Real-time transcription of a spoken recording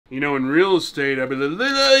You know, in real estate, I'd be like, look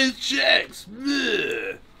at all these checks.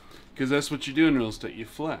 Because that's what you do in real estate. You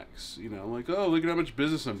flex. You know, like, oh, look at how much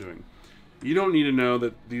business I'm doing. You don't need to know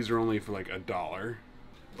that these are only for like $1.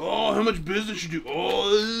 Oh, how much business you do.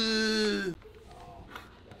 Oh.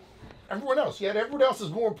 Everyone else, yet everyone else is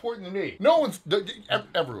more important than me. No one's,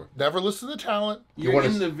 everyone. Never listen to the talent. You're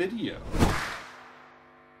in the video.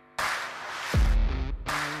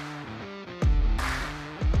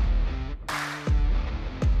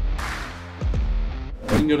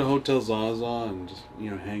 You can go to Hotel Zaza and just,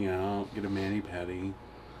 you know, hang out, get a mani-pedi,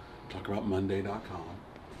 talk about Monday.com.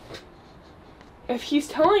 If he's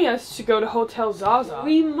telling us to go to Hotel Zaza,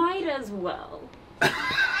 we might as well.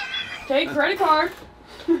 Take credit card.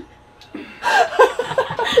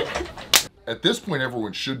 At this point,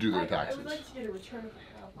 everyone should do their taxes. I would like to get a return if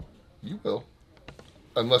I have one. You will.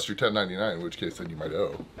 Unless you're 1099, in which case then you might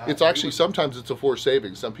owe. It's actually, sometimes it's a forced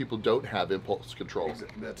savings. Some people don't have impulse control.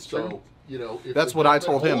 That's true. So, you know, if that's what I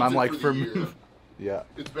told him. I'm like, for me, yeah.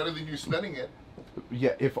 It's better than you spending it.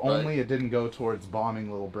 Yeah, if only it didn't go towards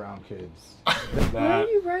bombing little brown kids. Why are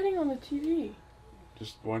you writing on the TV?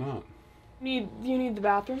 Just, why not? You need the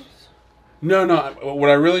bathrooms? No, what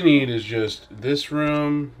I really need is just this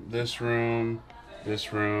room, this room,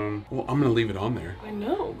 this room. Well, I'm gonna leave it on there. I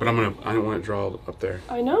know. But I don't want it drawn up there.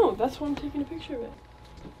 I know, that's why I'm taking a picture of it.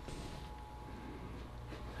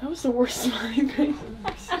 That was the worst smiling face I've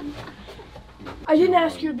ever seen. I didn't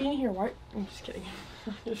ask you to be in here, why? I'm just kidding.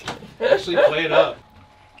 I'm just kidding. Actually, play it up.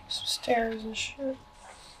 Some stairs and shit.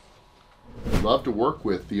 Love to work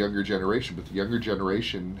with the younger generation, but the younger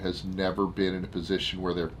generation has never been in a position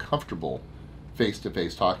where they're comfortable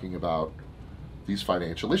face-to-face talking about these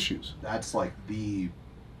financial issues. That's like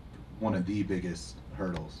one of the biggest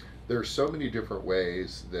hurdles. There are so many different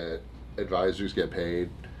ways that advisors get paid,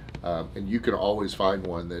 and you can always find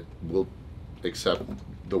one that will accept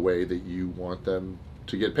the way that you want them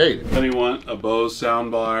to get paid. Anybody want a Bose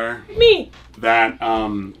soundbar? Me! That,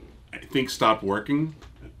 I think stopped working.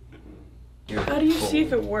 How do you see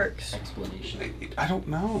if it works? Explanation. I don't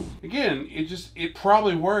know. Again, it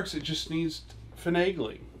probably works. It just needs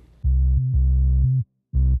finagling.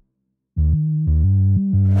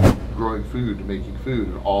 Growing food and making food,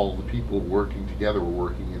 and all the people working together were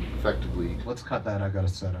working effectively. Let's cut that. I gotta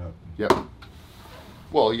set up. Yep.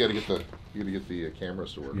 Well, you gotta get the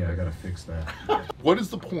cameras to work. Yeah, I gotta fix that. What is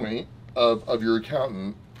the point of your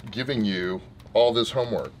accountant giving you all this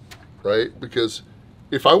homework, right? Because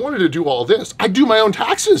if I wanted to do all this, I'd do my own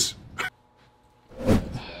taxes.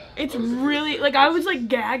 It's really, like, I was like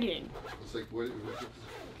gagging. It's like, what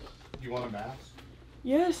you want a mask?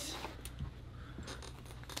 Yes.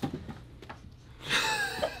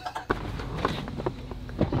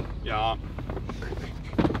 Yeah.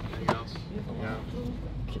 Anything else? Yeah.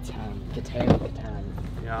 Guitar.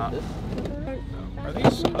 Yeah. Are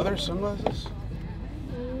these other sunglasses?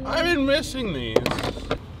 I've been missing these.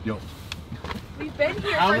 Yo. We've been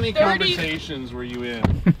here How for many 30... conversations were you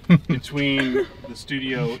in between the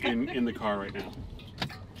studio in the car right now?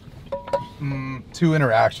 2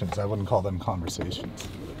 interactions. I wouldn't call them conversations.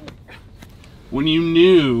 When you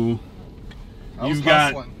knew you've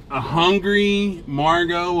got hustling. a hungry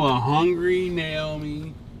Margot, a hungry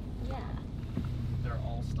Naomi. Yeah. They're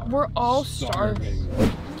all starving. We're all starving.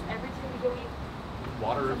 Every time we go eat.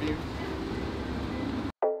 Water review.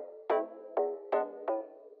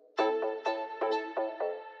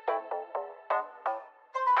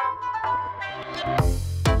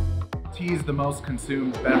 Tea is the most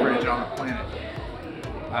consumed beverage on the planet.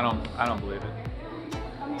 I don't believe it.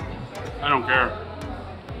 I don't care.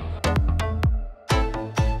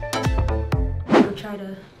 You'll try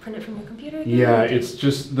to print it from your computer again? Yeah, it's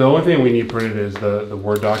just the only thing we need printed is the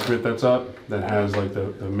Word document that's up that has like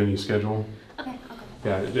the mini schedule. Okay.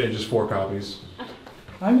 Yeah, it's just 4 copies.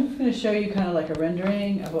 I'm just going to show you kind of like a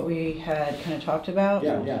rendering of what we had kind of talked about.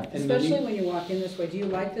 Yeah. Especially when you walk in this way. Do you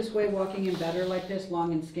like this way, walking in better like this,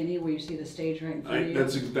 long and skinny, where you see the stage right in front of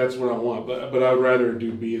you? That's what I want, but I'd rather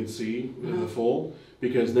do B and C in the full,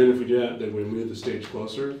 because then if we do that, then we move the stage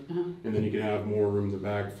closer, and then you can have more room in the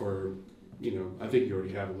back for, you know, I think you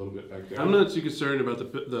already have a little bit back there. I'm not too concerned about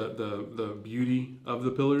the beauty of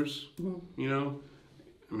the pillars, you know?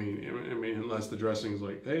 I mean, unless the dressing's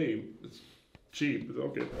like, hey, it's cheap, it's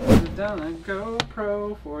okay. I've done a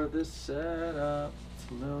GoPro for this setup. It's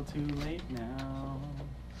a little too late now.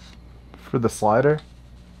 For the slider?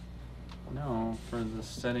 No, for the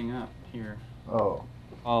setting up here. Oh.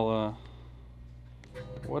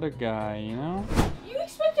 What a guy, you know? You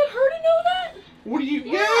expected her to know that? What do you?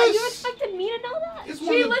 Yeah, Yes. you expected me to know that?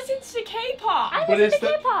 She listens to K-pop. I listen to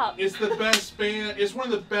K-pop. It's the best band. It's one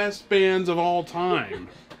of the best bands of all time.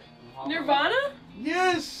 Nirvana?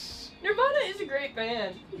 Yes! Nirvana is a great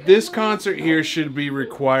band. This concert here should be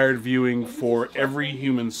required viewing for every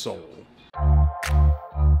human soul.